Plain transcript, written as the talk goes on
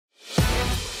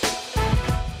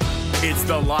It's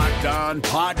the Locked On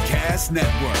Podcast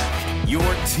Network, your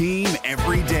team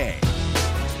every day.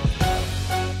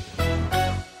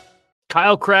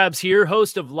 Kyle Krabs here,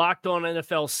 host of Locked On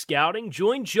NFL Scouting.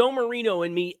 Join Joe Marino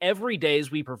and me every day as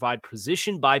we provide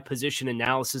position-by-position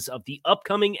analysis of the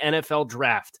upcoming NFL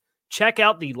Draft. Check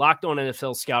out the Locked On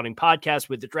NFL Scouting podcast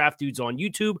with the Draft Dudes on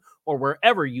YouTube or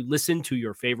wherever you listen to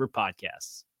your favorite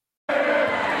podcasts.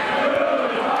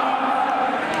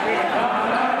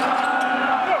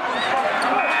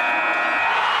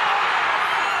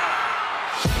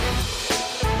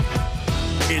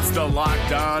 It's the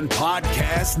Locked On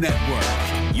Podcast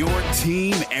Network, your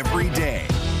team every day.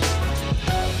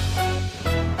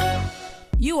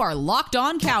 You are Locked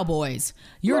On Cowboys,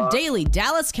 your daily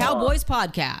Dallas Cowboys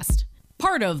podcast.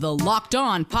 Part of the Locked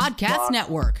On Podcast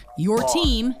Network, your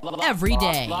team every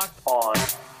day. Locked on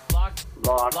Cowboys.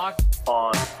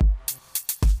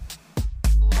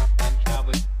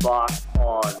 Locked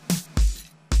on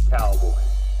Cowboys.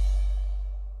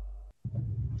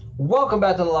 Welcome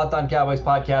back to the Locked On Cowboys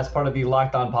podcast, part of the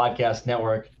Locked On Podcast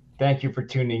Network. Thank you for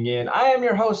tuning in. I am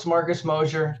your host, Marcus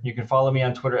Mosher. You can follow me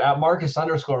on Twitter at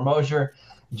Marcus_Mosher.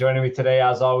 Joining me today,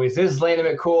 as always, is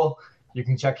Landon McCool. You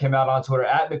can check him out on Twitter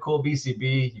at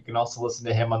McCoolBCB. You can also listen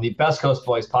to him on the Best Coast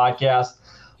Boys podcast.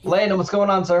 Landon, what's going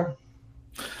on, sir?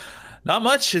 Not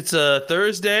much. It's a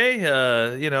Thursday.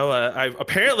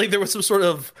 Apparently there was some sort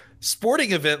of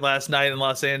sporting event last night in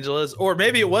Los Angeles, or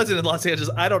maybe it wasn't in Los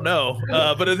Angeles. I don't know.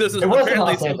 But this is it was in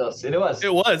Los Angeles. It was.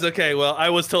 It was. Okay. Well,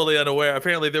 I was totally unaware.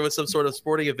 Apparently there was some sort of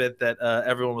sporting event that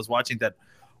everyone was watching that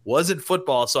wasn't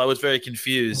football. So I was very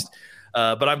confused.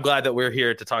 But I'm glad that we're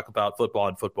here to talk about football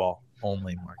and football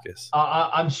only, Marcus.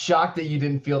 I'm shocked that you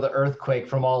didn't feel the earthquake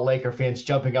from all Laker fans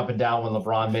jumping up and down when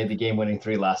LeBron made the game-winning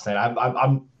three last night.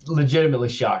 I'm legitimately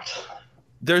shocked.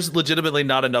 There's legitimately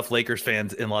not enough Lakers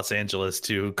fans in Los Angeles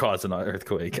to cause an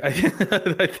earthquake. I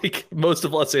think most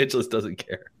of Los Angeles doesn't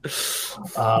care.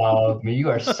 You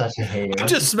are such a hater. I'm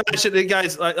just smashing it,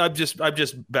 guys. I'm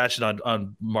just bashing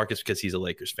on Marcus because he's a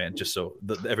Lakers fan, just so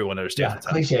everyone understands.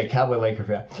 Yeah, cliche Cowboy Laker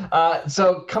fan.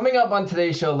 So coming up on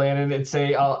today's show, Landon, it's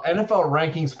a NFL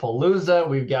Rankings Palooza.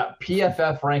 We've got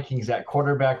PFF rankings at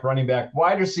quarterback, running back,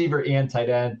 wide receiver, and tight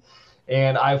end.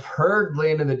 And I've heard,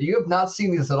 Landon, that you have not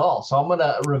seen these at all. So I'm going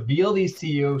to reveal these to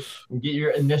you and get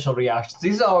your initial reactions.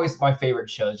 These are always my favorite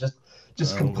shows,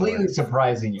 just completely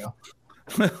surprising you.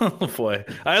 Oh, boy.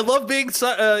 I love being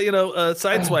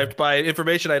sideswiped by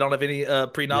information I don't have any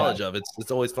pre-knowledge of.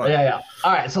 It's always fun. Yeah.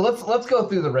 All right, so let's go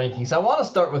through the rankings. I want to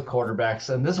start with quarterbacks,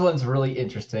 and this one's really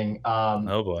interesting.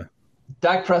 Oh, boy.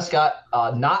 Dak Prescott,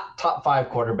 not top 5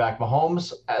 quarterback.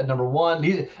 Mahomes at number 1.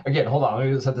 Hold on. Let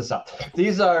me set this up.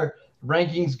 These are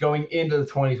rankings going into the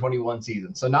 2021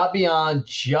 season. So not beyond,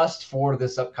 just for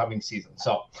this upcoming season.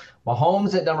 So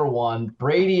Mahomes at number 1,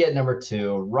 Brady at number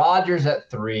 2, Rodgers at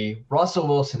 3, Russell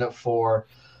Wilson at 4,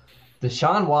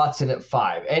 Deshaun Watson at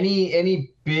 5.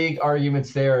 Any big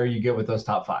arguments there, or are you good with those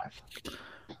top 5?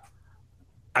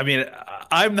 I mean,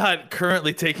 I'm not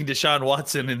currently taking Deshaun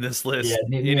Watson in this list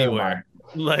anywhere.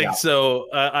 So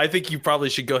I think you probably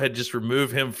should go ahead and just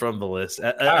remove him from the list,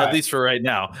 at least for right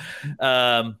now.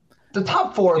 The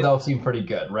top 4, though, seem pretty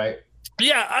good, right?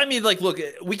 Yeah, I mean, look,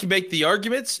 we can make the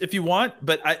arguments if you want,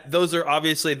 but those are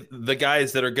obviously the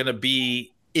guys that are going to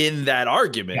be in that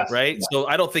argument, right? Yes. So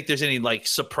I don't think there's any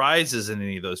surprises in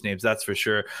any of those names, that's for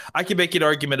sure. I can make an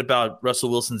argument about Russell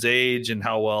Wilson's age and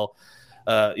how well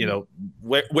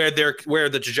where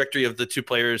the trajectory of the two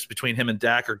players between him and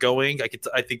Dak are going.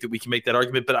 I think that we can make that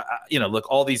argument, but look,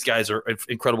 all these guys are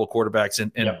incredible quarterbacks,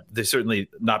 and they're certainly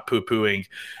not poo-pooing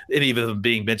any of them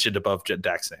being mentioned above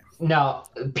Dak's name. Now,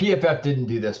 PFF didn't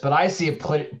do this, but I see a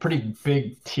pretty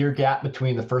big tier gap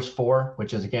between the first 4,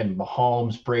 which is, again,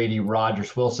 Mahomes, Brady,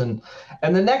 Rodgers, Wilson,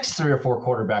 and the next 3 or 4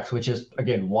 quarterbacks, which is,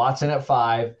 again, Watson at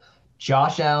 5,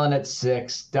 Josh Allen at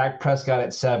 6, Dak Prescott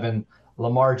at 7,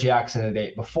 Lamar Jackson at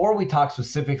 8. Before we talk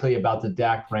specifically about the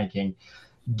Dak ranking,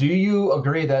 do you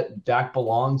agree that Dak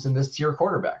belongs in this tier of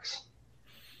quarterbacks?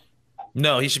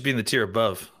 No, he should be in the tier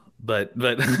above. But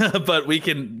we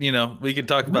can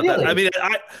talk about that. I mean,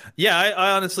 I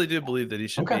honestly do believe that he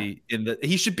should be in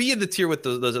the tier with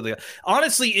those other guys.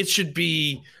 Honestly, it should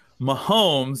be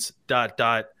Mahomes ...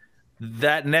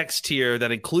 that next tier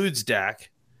that includes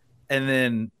Dak, and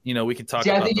then we can talk.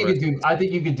 I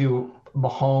think you could do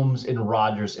Mahomes and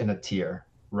Rodgers in a tier,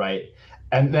 right?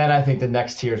 And then I think the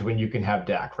next tier is when you can have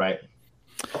Dak, right?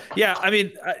 Yeah, I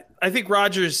mean, I think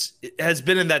Rodgers has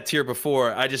been in that tier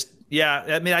before. I guess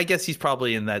he's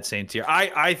probably in that same tier.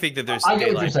 I think that there's. I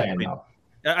get what you're saying, though.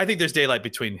 I think there's daylight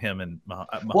between him and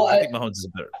Mahomes. Well, I think Mahomes is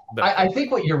better. I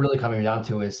think what you're really coming down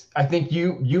to is I think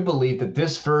you believe that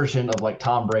this version of like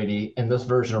Tom Brady and this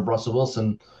version of Russell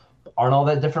Wilson aren't all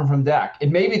that different from Dak.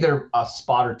 And maybe they're a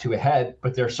spot or two ahead,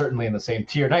 but they're certainly in the same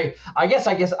tier. And I guess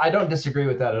I don't disagree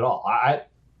with that at all.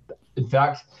 In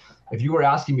fact, if you were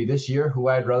asking me this year who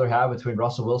I'd rather have between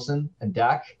Russell Wilson and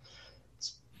Dak,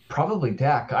 it's probably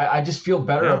Dak. I just feel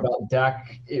better about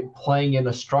Dak playing in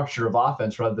a structure of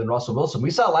offense rather than Russell Wilson.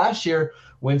 We saw last year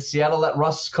when Seattle let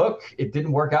Russ cook, it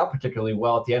didn't work out particularly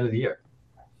well at the end of the year.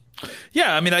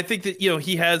 Yeah, I mean, I think that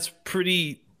he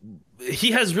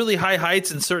has really high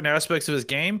heights in certain aspects of his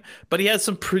game, but he has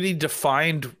some pretty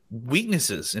defined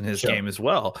weaknesses in his game as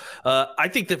well. I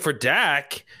think that for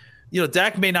Dak,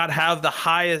 Dak may not have the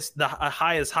highest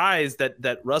highs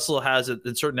that Russell has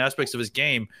in certain aspects of his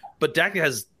game, but Dak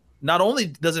not only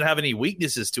doesn't have any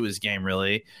weaknesses to his game,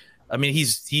 really. I mean,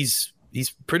 he's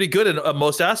pretty good in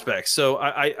most aspects. So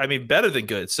I mean, better than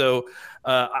good. So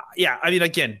yeah, I mean,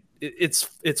 again,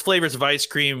 it's flavors of ice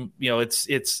cream.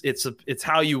 It's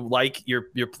how you like your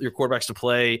quarterbacks to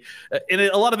play, and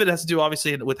a lot of it has to do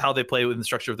obviously with how they play within the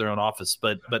structure of their own office.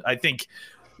 But I think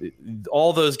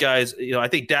all those guys, I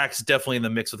think Dak's definitely in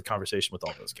the mix of the conversation with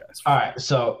all those guys. All right,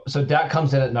 so Dak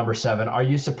comes in at number 7. Are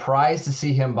you surprised to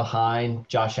see him behind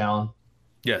Josh Allen?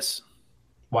 Yes.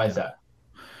 Why is that?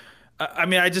 I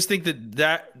mean, I just think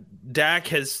that Dak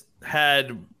has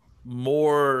had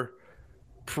more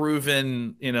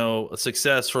proven,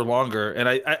 success for longer. And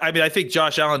I mean, I think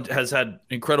Josh Allen has had an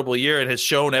incredible year and has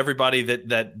shown everybody that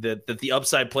the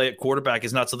upside play at quarterback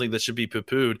is not something that should be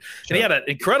poo-pooed. Sure. And he had an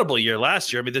incredible year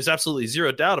last year. I mean, there's absolutely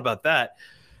zero doubt about that.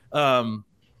 I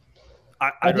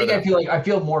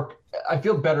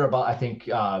feel better about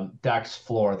Dak's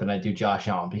floor than I do Josh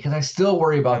Allen, because I still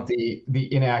worry about the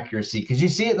inaccuracy, because you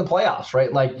see it in the playoffs,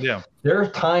 right? There are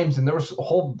times, and there was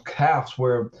whole halves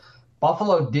where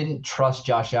Buffalo didn't trust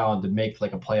Josh Allen to make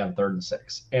like a play on 3rd and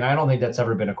 6. And I don't think that's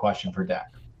ever been a question for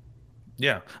Dak.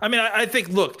 Yeah. I mean, I think,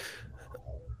 look,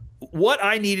 what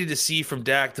I needed to see from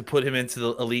Dak to put him into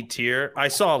the elite tier, I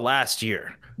saw last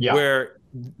year, where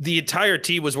the entire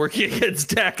team was working against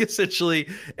Dak essentially,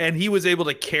 and he was able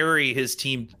to carry his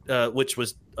team, which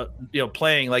was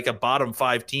playing like a bottom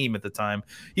 5 team at the time.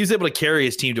 He was able to carry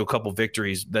his team to a couple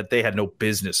victories that they had no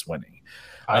business winning.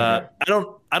 I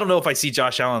don't know if I see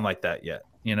Josh Allen like that yet,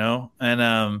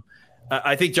 and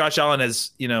I think Josh Allen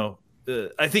has,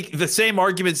 I think the same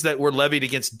arguments that were levied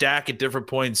against Dak at different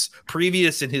points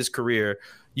previous in his career,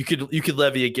 you could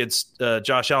levy against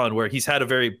Josh Allen, where he's had a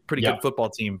pretty good football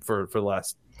team for the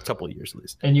last couple of years at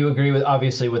least. And you agree with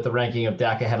the ranking of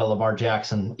Dak ahead of Lamar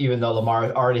Jackson, even though Lamar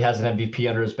already has an MVP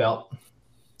under his belt.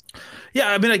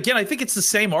 Yeah, I mean, again, I think it's the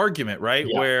same argument, right?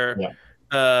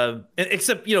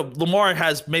 Except Lamar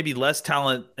has maybe less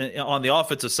talent on the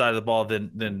offensive side of the ball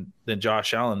than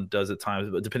Josh Allen does at times,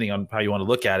 but depending on how you want to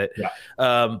look at it.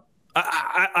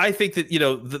 I think that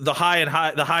the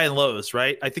high and lows,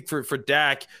 right? I think for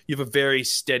Dak, you have a very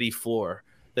steady floor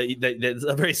that's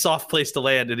a very soft place to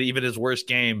land in even his worst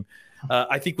game.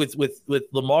 I think with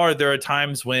Lamar, there are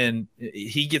times when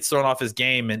he gets thrown off his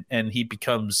game and he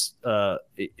becomes a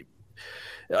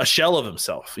shell of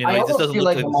himself. I almost feel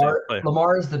like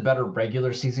Lamar is the better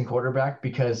regular season quarterback,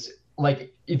 because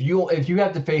like if you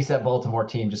have to face that Baltimore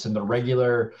team just in the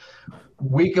regular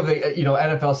week of the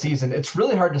NFL season, it's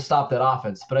really hard to stop that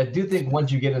offense. But I do think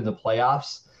once you get into the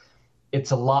playoffs,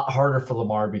 it's a lot harder for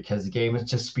Lamar, because the game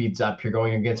just speeds up. You're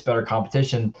going against better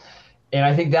competition, and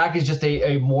I think Dak is just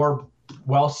a more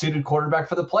well-suited quarterback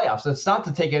for the playoffs. It's not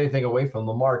to take anything away from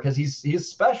Lamar, because he's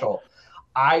special.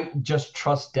 I just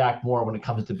trust Dak more when it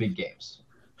comes to big games.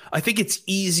 I think it's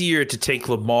easier to take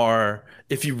Lamar.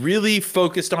 If you really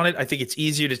focused on it, I think it's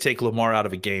easier to take Lamar out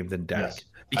of a game than Dak. Yes,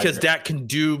 because Dak can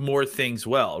do more things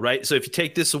well, right? So if you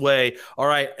take this away, all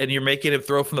right, and you're making him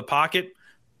throw from the pocket,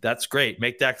 that's great.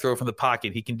 Make Dak throw from the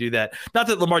pocket. He can do that. Not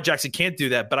that Lamar Jackson can't do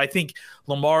that, but I think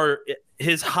Lamar,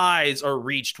 his highs are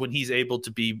reached when he's able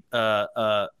to be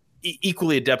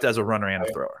equally adept as a runner and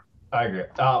a thrower. I agree.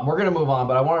 We're going to move on,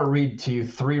 but I want to read to you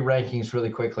 3 rankings really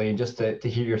quickly, and just to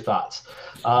hear your thoughts.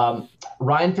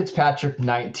 Ryan Fitzpatrick,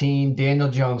 19, Daniel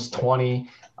Jones, 20,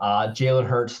 Jalen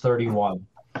Hurts, 31.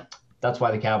 That's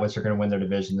why the Cowboys are going to win their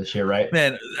division this year, right?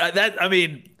 Man,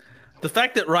 the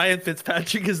fact that Ryan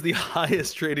Fitzpatrick is the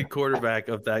highest rated quarterback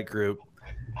of that group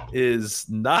is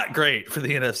not great for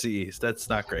the NFC East. That's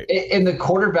not great. And the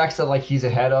quarterbacks that he's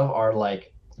ahead of are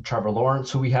Trevor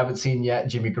Lawrence, who we haven't seen yet,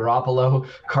 Jimmy Garoppolo,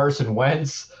 Carson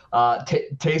Wentz,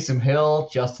 Taysom Hill,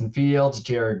 Justin Fields,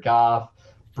 Jared Goff,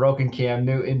 broken Cam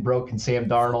Newton, broken Sam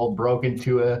Darnold, broken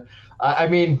Tua. I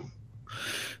mean,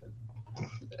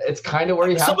 it's kind of where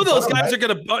you have some of those guys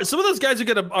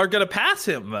right? are gonna pass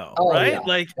him though, right?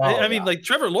 Yeah. I mean, like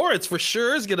Trevor Lawrence for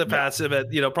sure is gonna pass him at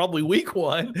probably week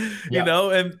 1,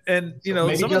 and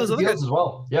some of those other guys as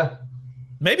well. Yeah.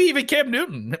 Maybe even Cam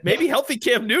Newton. Maybe healthy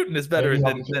Cam Newton is better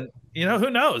than who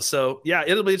knows. So yeah,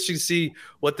 it'll be interesting to see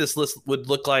what this list would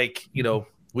look like,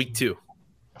 week 2.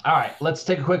 All right, let's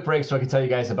take a quick break so I can tell you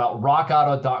guys about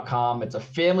rockauto.com. It's a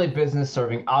family business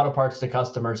serving auto parts to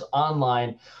customers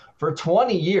online for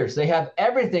 20 years. They have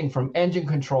everything from engine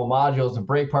control modules and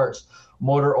brake parts,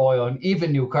 motor oil, and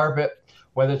even new carpet.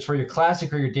 Whether it's for your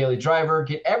classic or your daily driver,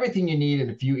 get everything you need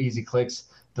in a few easy clicks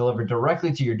delivered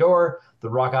directly to your door. The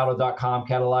rockauto.com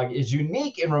catalog is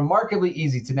unique and remarkably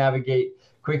easy to navigate.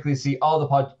 Quickly see all the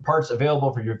parts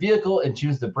available for your vehicle and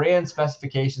choose the brand,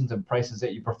 specifications, and prices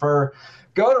that you prefer.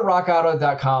 Go to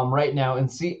rockauto.com right now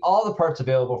and see all the parts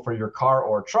available for your car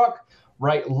or truck.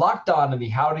 Write Locked On in the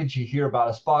How Did You Hear About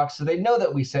Us box so they know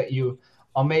that we sent you.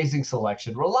 Amazing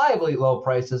selection, reliably low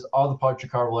prices, all the parts your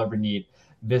car will ever need.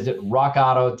 Visit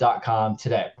rockauto.com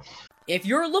today. If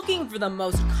you're looking for the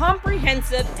most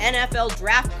comprehensive NFL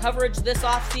draft coverage this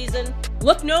offseason,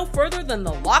 look no further than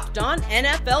the Locked On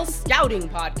NFL Scouting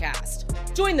Podcast.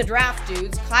 Join the draft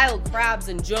dudes, Kyle Krabs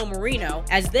and Joe Marino,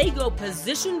 as they go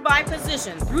position by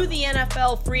position through the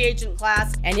NFL free agent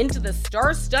class and into the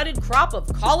star-studded crop of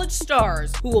college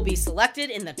stars who will be selected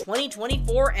in the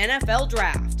 2024 NFL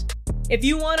Draft. If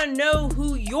you want to know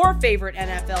who your favorite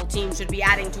NFL team should be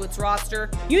adding to its roster,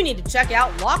 you need to check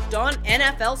out Locked On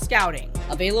NFL Scouting,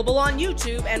 available on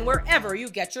YouTube and wherever you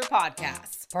get your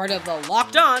podcasts. Part of the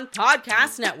Locked On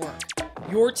Podcast Network,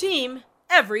 your team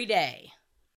every day.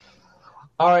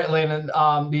 All right, Landon,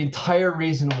 the entire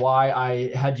reason why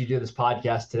I had you do this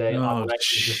podcast today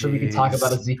is so we can talk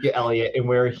about Ezekiel Elliott and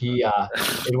where he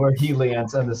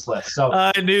lands on this list. So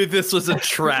I knew this was a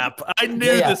trap.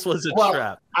 This was a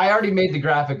trap. I already made the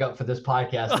graphic up for this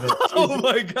podcast. Oh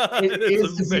my God.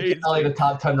 Is Ezekiel Elliott a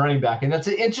top 10 running back? And that's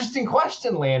an interesting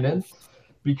question, Landon,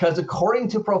 because according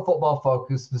to Pro Football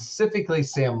Focus, specifically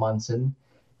Sam Munson,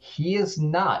 he is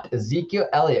not. Ezekiel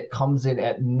Elliott comes in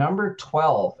at number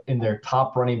 12 in their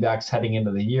top running backs heading into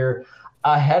the year.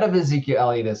 Ahead of Ezekiel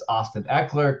Elliott is Austin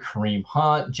Eckler, Kareem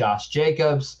Hunt, Josh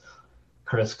Jacobs,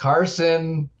 Chris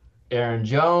Carson, Aaron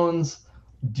Jones.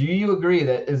 Do you agree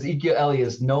that Ezekiel Elliott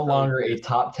is no longer a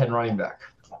top 10 running back?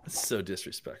 That's so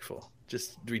disrespectful.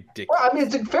 Just ridiculous. Well, I mean,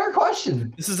 it's a fair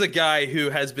question. This is a guy who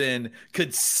has been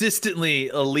consistently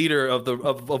a leader of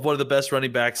one of the best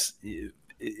running backs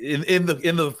in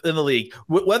the league,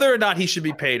 whether or not he should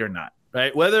be paid or not,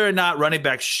 right? Whether or not running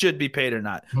backs should be paid or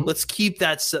not. Mm-hmm. Let's keep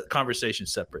that conversation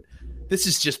separate. This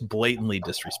is just blatantly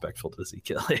disrespectful to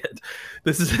Ezekiel Elliott.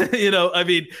 This is,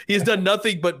 he's done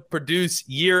nothing but produce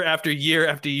year after year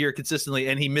after year consistently,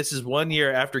 and he misses 1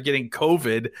 year after getting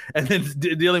COVID and then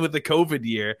dealing with the COVID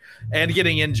year and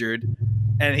getting injured,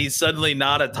 and he's suddenly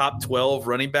not a top 12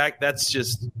 running back. That's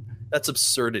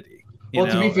absurdity. Well,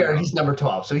 to be fair, he's number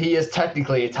 12, so he is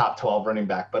technically a top 12 running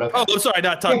back. But okay. Oh, I'm sorry,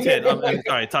 not top 10. I'm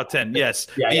sorry, top 10. Yes,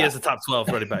 he is a top 12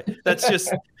 running back. That's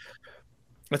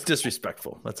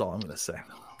disrespectful. That's all I'm going to say.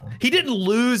 He didn't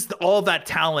lose all that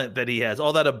talent that he has,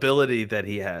 all that ability that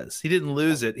he has. He didn't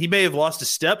lose it. He may have lost a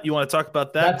step. You want to talk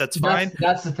about that? That's fine.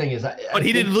 That's the thing but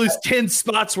he didn't lose 10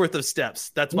 spots worth of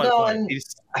steps. That's my point.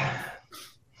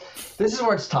 This is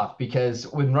where it's tough because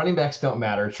when running backs don't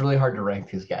matter, it's really hard to rank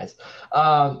these guys.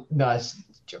 I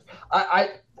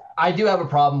do have a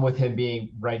problem with him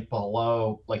being ranked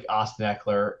below like Austin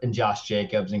Eckler and Josh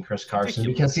Jacobs and Chris Carson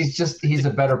because he's a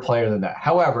better player than that.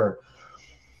 However,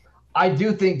 I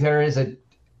do think there is a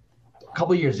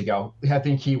couple years ago, I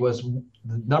think he was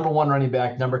number 1 running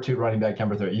back, number 2 running back,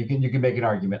 number 3. You can make an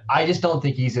argument. I just don't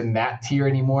think he's in that tier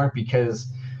anymore because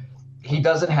he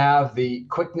doesn't have the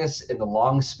quickness and the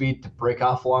long speed to break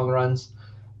off long runs.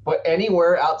 But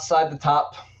anywhere outside the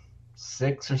top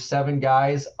 6 or 7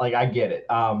 guys, like I get it.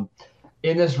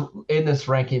 In this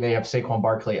ranking, they have Saquon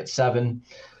Barkley at 7.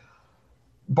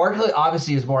 Barkley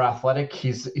obviously is more athletic.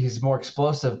 He's more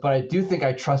explosive, but I do think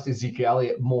I trust Ezekiel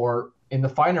Elliott more in the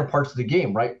finer parts of the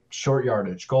game, right? Short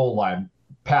yardage, goal line,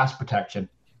 pass protection.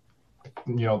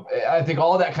 I think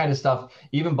all that kind of stuff,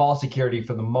 even ball security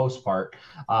for the most part,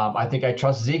 I think I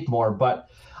trust Zeke more. But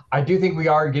I do think we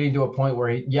are getting to a point where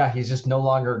he's just no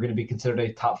longer going to be considered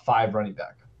a top 5 running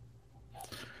back.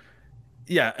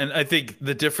 Yeah, and I think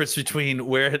the difference between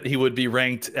where he would be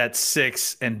ranked at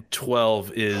 6 and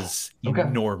 12 is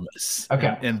enormous.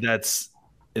 Okay, and that's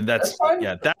that's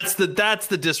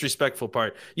the disrespectful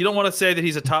part. You don't want to say that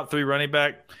he's a top 3 running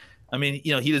back. I mean,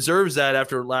 he deserves that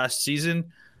after last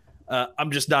season.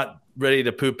 I'm just not ready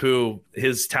to poo-poo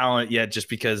his talent yet, just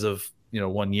because of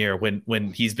 1 year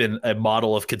when he's been a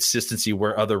model of consistency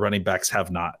where other running backs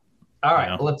have not. All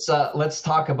right, let's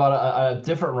talk about a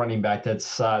different running back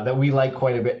that we like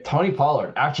quite a bit. Tony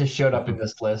Pollard actually showed up in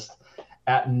this list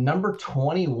at number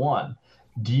 21.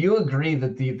 Do you agree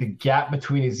that the gap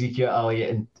between Ezekiel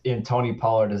Elliott and Tony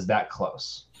Pollard is that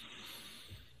close?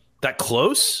 That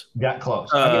close? That close.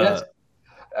 I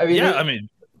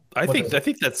think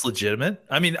that's legitimate.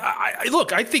 I mean,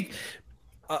 I think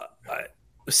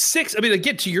 6. I mean,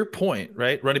 again, to your point,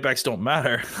 right? Running backs don't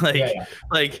matter.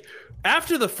 Like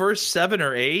after the first 7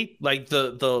 or 8, like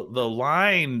the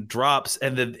line drops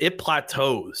and then it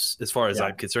plateaus as far as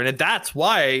I'm concerned, and that's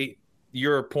why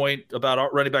your point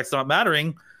about running backs not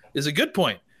mattering is a good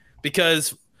point,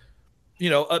 because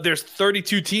there's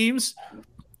 32 teams,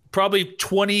 probably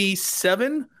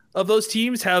 27 of those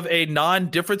teams have a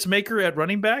non-difference maker at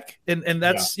running back, and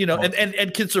that's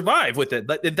and can survive with it.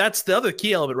 But that's the other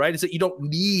key element, right? Is that you don't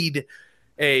need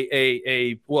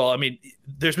there's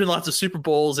been lots of Super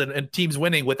Bowls and teams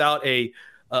winning without a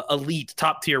elite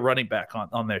top tier running back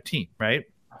on their team, right?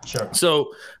 Sure.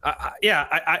 So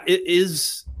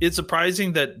it's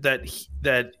surprising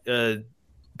that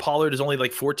Pollard is only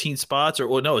like 14 spots,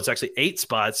 it's actually 8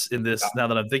 spots in this. Now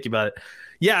that I'm thinking about it,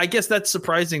 I guess that's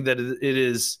surprising that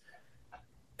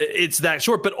it's that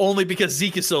short, but only because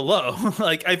Zeke is so low.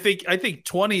 Like I think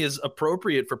 20 is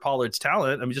appropriate for Pollard's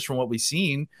talent. I mean, just from what we've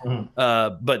seen,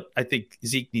 but I think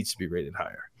Zeke needs to be rated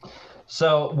higher.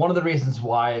 So one of the reasons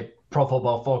why Pro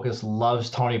Football Focus loves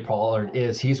Tony Pollard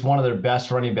is he's one of their best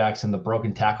running backs in the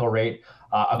broken tackle rate.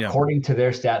 According to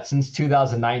their stats, since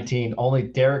 2019, only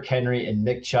Derrick Henry and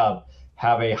Nick Chubb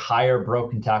have a higher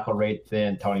broken tackle rate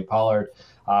than Tony Pollard.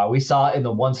 We saw in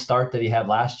the one start that he had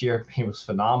last year, he was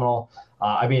phenomenal.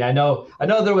 I know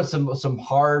there was some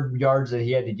hard yards that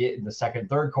he had to get in the second,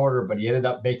 third quarter, but he ended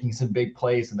up making some big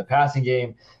plays in the passing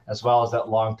game, as well as that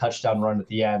long touchdown run at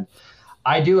the end.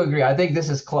 I do agree. I think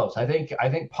this is close. I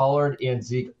think Pollard and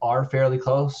Zeke are fairly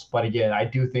close, but again, I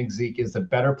do think Zeke is the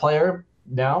better player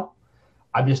now.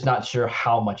 I'm just not sure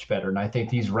how much better, and I think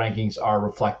these rankings are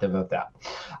reflective of that.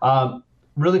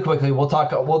 Really quickly, we'll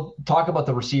talk about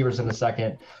the receivers in a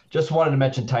second. Just wanted to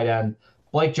mention tight end.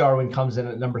 Blake Jarwin comes in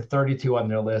at number 32 on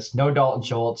their list. No Dalton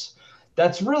Schultz.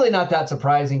 That's really not that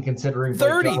surprising considering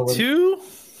 32.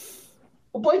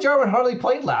 Well, Blake Jarwin hardly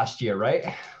played last year, right?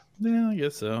 Yeah, I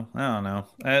guess so. I don't know.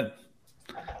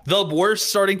 The worst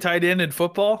starting tight end in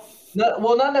football?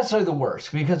 Not necessarily the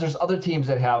worst, because there's other teams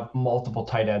that have multiple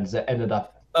tight ends that ended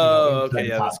up. Okay,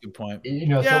 that's a good point.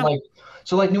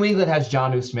 So New England has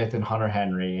Jonnu Smith and Hunter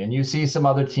Henry, and you see some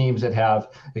other teams that have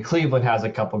Cleveland has a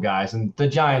couple guys, and the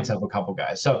Giants have a couple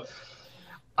guys. So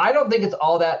I don't think it's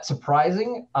all that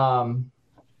surprising.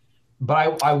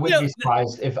 But I would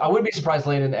be surprised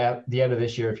late at the end of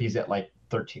this year if he's at like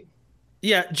 13.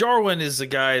 Yeah, Jarwin is a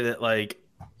guy that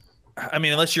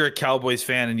unless you're a Cowboys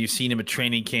fan and you've seen him at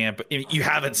training camp, you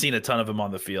haven't seen a ton of him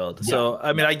on the field. Yeah. So,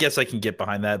 I guess I can get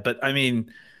behind that. But,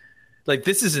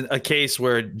 this isn't a case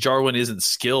where Jarwin isn't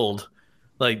skilled.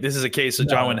 This is a case that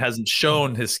Jarwin hasn't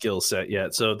shown his skill set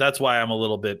yet. So that's why I'm a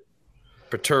little bit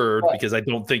perturbed, because I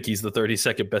don't think he's the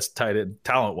 32nd best tight end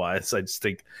talent-wise. I just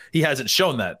think he hasn't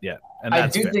shown that yet. And I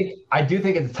do think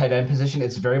at the tight end position,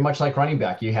 it's very much like running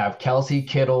back. You have Kelsey,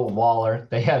 Kittle, Waller.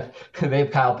 They have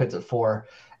Kyle Pitts at 4.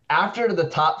 After the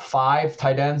top 5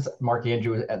 tight ends, Mark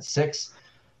Andrews at 6,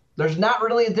 there's not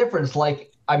really a difference.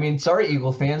 Sorry,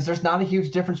 Eagle fans, there's not a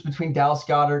huge difference between Dallas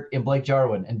Goedert and Blake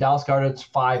Jarwin. And Dallas Goedert's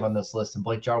 5 on this list, and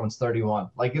Blake Jarwin's 31.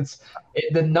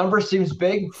 The number seems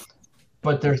big,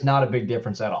 but there's not a big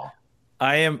difference at all.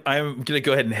 I'm going to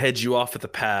go ahead and hedge you off at the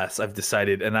pass, I've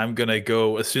decided, and I'm going to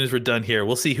go as soon as we're done here.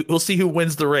 We'll see who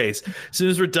wins the race. As soon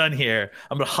as we're done here,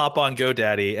 I'm going to hop on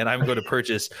GoDaddy, and I'm going to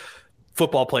purchase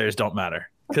Football Players Don't Matter.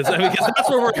 Because that's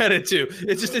where we're headed to.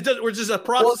 We're just a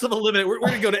process of eliminating. We're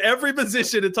going to go to every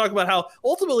position and talk about how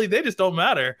ultimately they just don't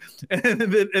matter, and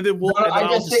then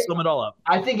I'll just sum it all up.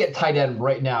 I think at tight end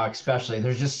right now, especially,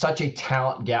 there's just such a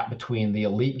talent gap between the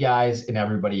elite guys and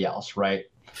everybody else, right?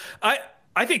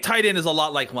 I think tight end is a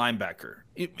lot like linebacker,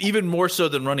 even more so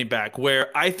than running back, where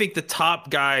I think the top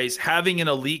guys, having an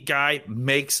elite guy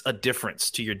makes a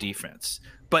difference to your defense.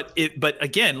 But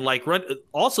again,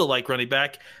 also like running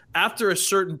back, after a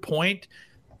certain point,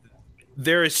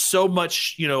 there is so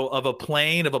much, of a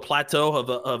plane, of a plateau,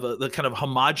 of the kind of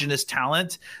homogenous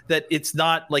talent that it's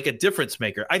not like a difference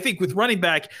maker. I think with running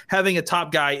back, having a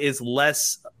top guy is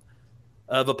less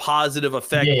of a positive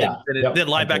effect than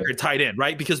linebacker and tight end,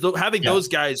 right? Because having those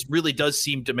guys really does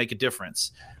seem to make a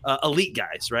difference. Elite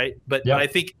guys, right? But I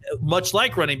think much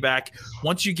like running back,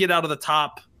 once you get out of the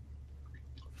top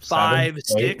 5,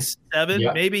 6,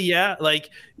 7, maybe. Yeah. Like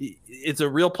it's a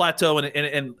real plateau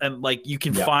and like you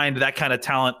can find that kind of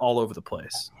talent all over the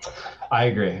place. I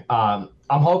agree. I'm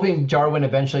hoping Jarwin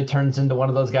eventually turns into one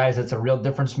of those guys that's a real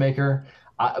difference maker.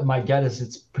 My guess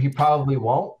is he probably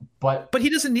won't, but he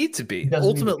doesn't need to be.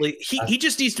 Ultimately, he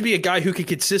just needs to be a guy who can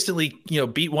consistently,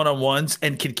 beat one-on-ones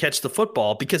and can catch the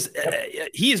football because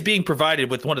he is being provided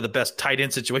with one of the best tight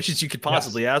end situations you could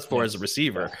possibly ask for as a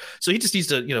receiver. So he just needs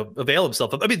to, avail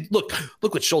himself of. I mean, look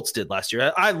what Schultz did last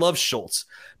year. I love Schultz,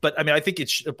 but I mean, I think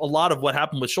a lot of what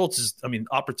happened with Schultz is,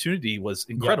 opportunity was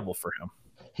incredible for him.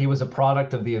 He was a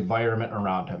product of the environment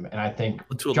around him, and I think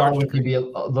Jarwin can be a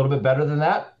little bit better than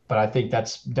that. But I think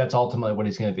that's ultimately what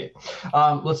he's going to be.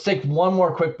 Let's take one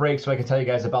more quick break so I can tell you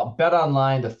guys about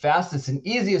BetOnline, the fastest and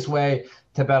easiest way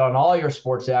to bet on all your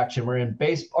sports action. We're in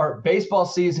baseball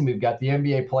season. We've got the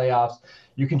NBA playoffs.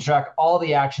 You can track all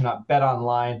the action at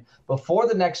BetOnline. Before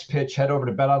the next pitch, head over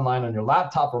to BetOnline on your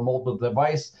laptop or mobile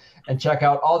device and check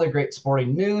out all the great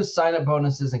sporting news, sign-up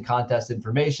bonuses, and contest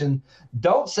information.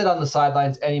 Don't sit on the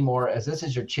sidelines anymore, as this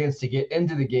is your chance to get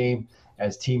into the game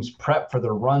as teams prep for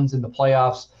their runs in the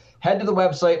playoffs. Head to the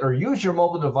website or use your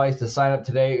mobile device to sign up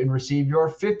today and receive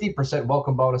your 50%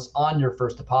 welcome bonus on your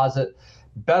first deposit.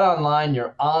 BetOnline,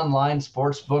 your online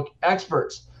sportsbook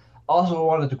experts. Also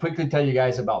wanted to quickly tell you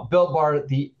guys about Built Bar,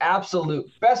 the absolute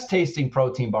best tasting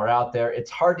protein bar out there.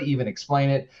 It's hard to even explain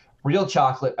it. Real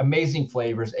chocolate, amazing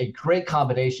flavors, a great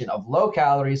combination of low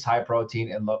calories, high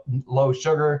protein, and low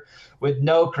sugar with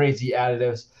no crazy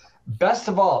additives. Best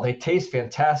of all, they taste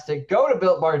fantastic. Go to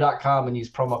BuiltBar.com and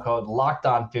use promo code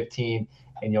LOCKEDON15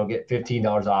 and you'll get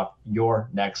 $15 off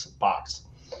your next box.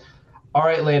 All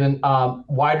right, Landon,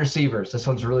 wide receivers. This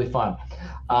one's really fun.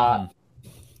 I'll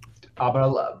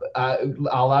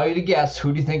allow you to guess.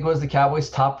 Who do you think was the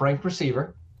Cowboys' top-ranked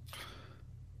receiver?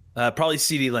 Probably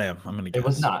CeeDee Lamb. I'm going to guess. It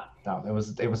was not. No, it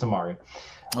was Amari.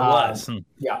 It was.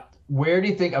 Yeah. Where do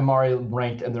you think Amari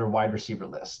ranked in their wide receiver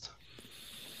list?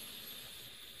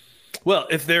 Well,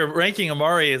 if they're ranking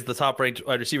Amari as the top-ranked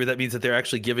wide receiver, that means that they're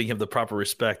actually giving him the proper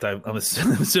respect. I'm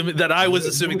assuming that I was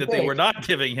assuming that they were not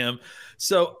giving him.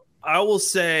 So I will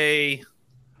say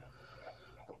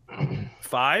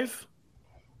 5.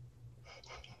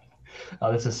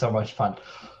 Oh, this is so much fun.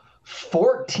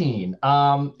 14.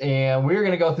 And we're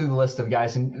going to go through the list of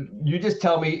guys, and you just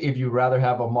tell me if you'd rather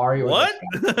have Amari or what?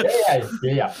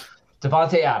 Yeah.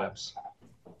 Devontae Adams.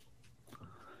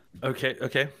 Okay.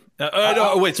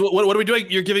 No, wait. So what are we doing?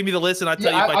 You're giving me the list, and I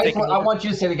tell you if I want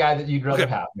you to say the guy that you'd rather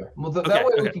have here. Well, that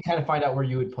way we can kind of find out where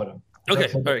you would put him.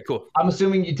 Okay. All right. Cool. I'm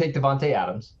assuming you take Devontae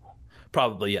Adams.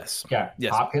 Probably yes. Okay.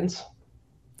 Yes. Hopkins.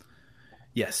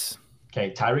 Yes.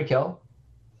 Okay. Tyreek Hill.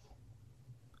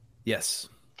 Yes.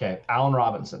 Okay. Allen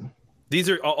Robinson. These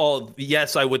are all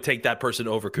yes. I would take that person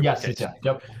over Cooper. Yes.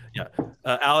 Yep. Yeah.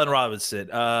 Allen Robinson.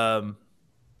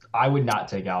 I would not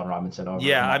take Allen Robinson over.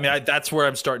 Yeah. I mean, that's where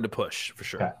I'm starting to push for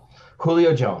sure. Okay.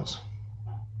 Julio Jones.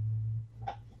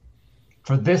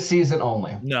 For this season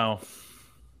only. No.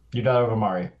 You'd rather have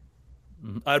Amari.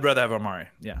 I'd rather have Amari.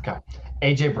 Yeah. Okay.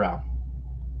 AJ Brown.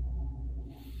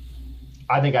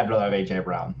 I think I'd rather have AJ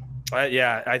Brown.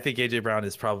 I think AJ Brown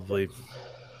is probably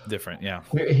different. Yeah.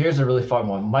 Here's a really fun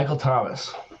one. Michael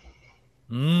Thomas.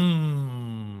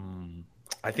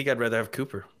 I think I'd rather have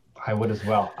Cooper. I would as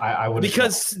well. I would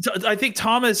because I think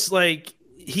Thomas, like,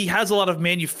 he has a lot of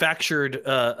manufactured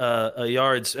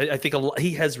yards. I think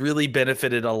he has really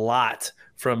benefited a lot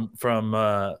from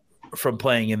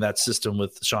playing in that system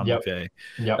with Sean McVay.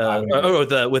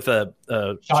 With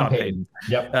Sean Payton.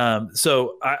 Yep.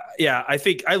 So I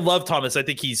think I love Thomas. I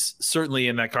think he's certainly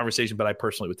in that conversation, but I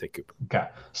personally would take Cooper. Okay.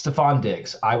 Stephon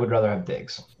Diggs. I would rather have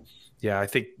Diggs. Yeah, I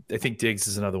think Diggs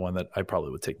is another one that I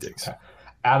probably would take Diggs. Okay.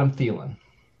 Adam Thielen.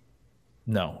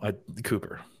 No,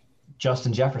 Cooper.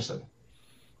 Justin Jefferson.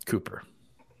 Cooper.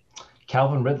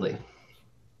 Calvin Ridley.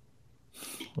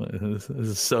 This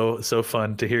is so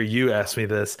fun to hear you ask me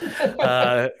this.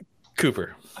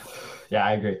 Cooper. Yeah,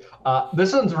 I agree.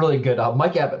 This one's really good.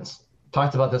 Mike Evans.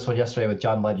 Talked about this one yesterday with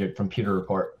John Ledyard from Pewter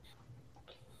Report.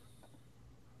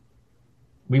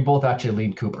 We both actually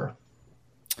lean Cooper.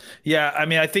 Yeah, I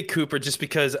mean, I think Cooper just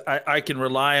because I can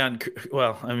rely on.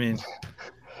 Well, I mean.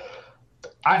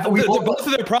 Both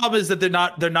of their problem is that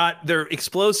they're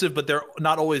explosive, but they're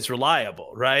not always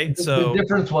reliable, right? So the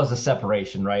difference was the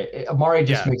separation, right? Amari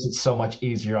just makes it so much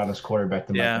easier on his quarterback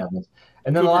than Mike Evans.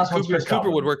 And then the last one's Chris Godwin.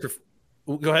 Cooper would work for.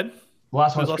 Go ahead. The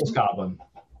last one's Chris Godwin.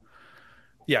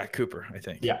 Yeah, Cooper, I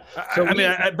think. Yeah. So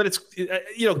but it's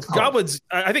Godwin's.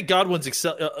 I think Godwin's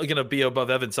going to be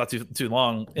above Evans not too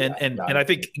long, and I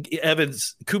think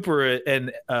Cooper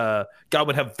and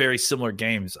Godwin have very similar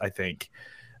games. I think.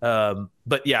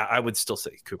 But yeah, I would still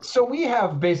say Cooper. So we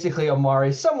have basically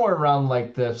Amari somewhere around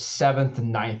like the 7th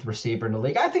and 9th receiver in the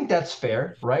league. I think that's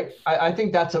fair, right? I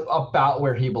think that's about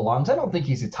where he belongs. I don't think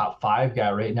he's a top 5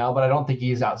 guy right now, but I don't think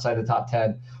he's outside the top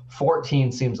 10.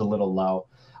 14 seems a little low.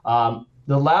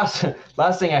 The last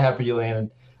thing I have for you,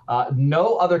 Landon,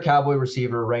 no other Cowboy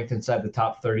receiver ranked inside the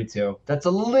top 32. That's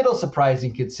a little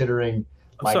surprising considering.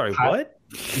 What?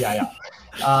 Yeah.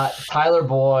 Tyler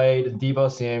Boyd,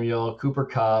 Deebo Samuel, Cooper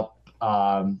Kupp,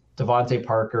 Devontae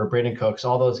Parker, Brandon Cooks,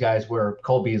 all those guys were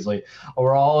Cole Beasley.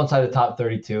 We're all inside the top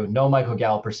 32. No Michael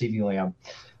Gallup or CeeDee Lamb.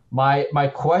 My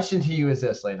question to you is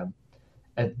this, Landon.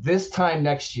 At this time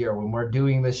next year when we're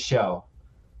doing this show,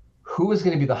 who is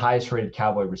going to be the highest rated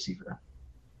Cowboy receiver?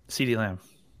 CeeDee Lamb.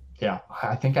 Yeah,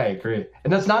 I think I agree.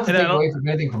 And that's not to take away from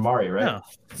anything from Mari, right? No,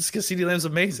 it's because CeeDee Lamb's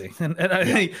amazing. And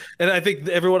I think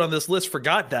everyone on this list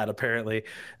forgot that apparently.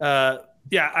 I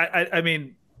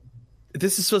mean,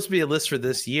 this is supposed to be a list for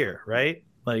this year, right?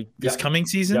 Like this coming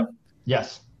season? Yep.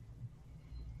 Yes.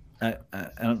 I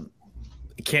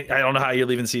don't know how you're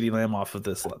leaving CeeDee Lamb off of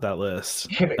that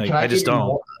list. Can I just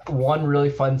don't. One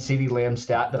really fun CeeDee Lamb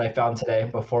stat that I found today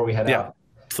before we head out.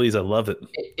 Please, I love it.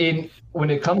 When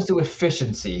it comes to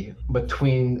efficiency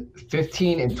between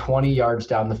 15 and 20 yards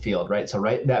down the field, right? So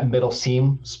right in that middle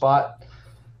seam spot,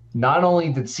 not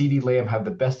only did CeeDee Lamb have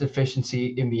the best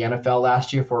efficiency in the NFL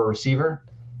last year for a receiver,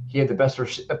 he had the best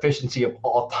efficiency of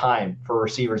all time for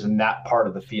receivers in that part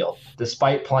of the field,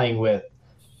 despite playing with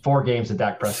 4 games of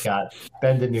Dak Prescott,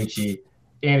 Ben DiNucci,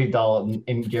 Andy Dalton,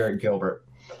 and Garrett Gilbert.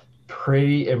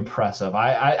 Pretty impressive.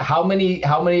 How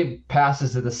many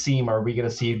passes to the seam are we going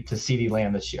to see to CeeDee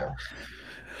Lamb this year?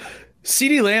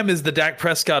 CeeDee Lamb is the Dak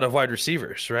Prescott of wide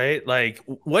receivers, right? Like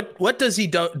what does he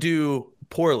do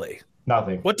poorly?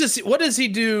 Nothing. What does he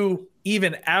do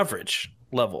even average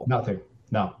level? Nothing.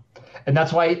 No. And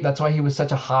that's why he was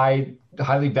such a highly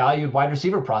valued wide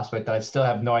receiver prospect that I still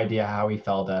have no idea how he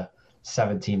fell to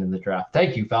 17 in the draft.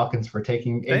 Thank you, Falcons, for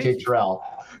taking AJ Terrell.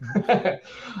 Man.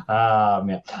 All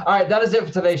right, that is it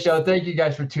for today's show. Thank you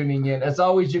guys for tuning in. As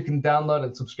always, you can download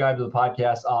and subscribe to the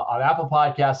podcast on Apple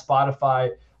Podcasts,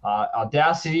 Spotify,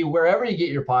 Audacity, wherever you get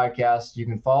your podcasts. You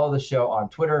can follow the show on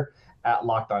Twitter at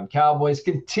Locked On Cowboys.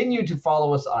 Continue to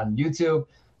follow us on YouTube.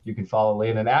 You can follow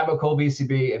Landon at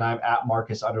McCollBCB, and I'm at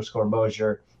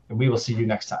Marcus_Mosier, and we will see you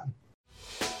next time.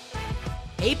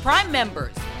 Hey, Prime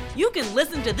members, you can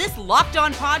listen to this Locked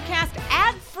On podcast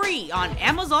ad-free on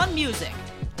Amazon Music.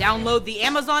 Download the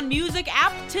Amazon Music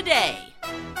app today.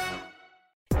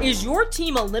 Is your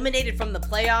team eliminated from the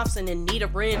playoffs and in need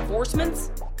of reinforcements?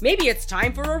 Maybe it's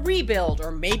time for a rebuild, or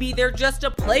maybe they're just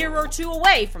a player or two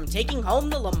away from taking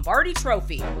home the Lombardi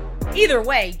Trophy. Either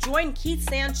way, join Keith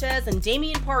Sanchez and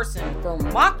Damian Parson for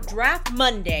Mock Draft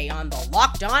Monday on the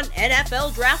Locked On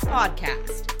NFL Draft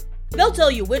Podcast. They'll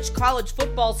tell you which college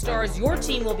football stars your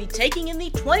team will be taking in the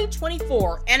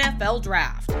 2024 NFL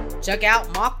Draft. Check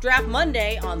out Mock Draft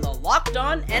Monday on the Locked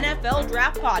On NFL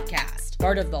Draft Podcast,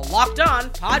 part of the Locked On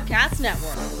Podcast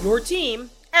Network, your team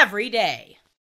every day.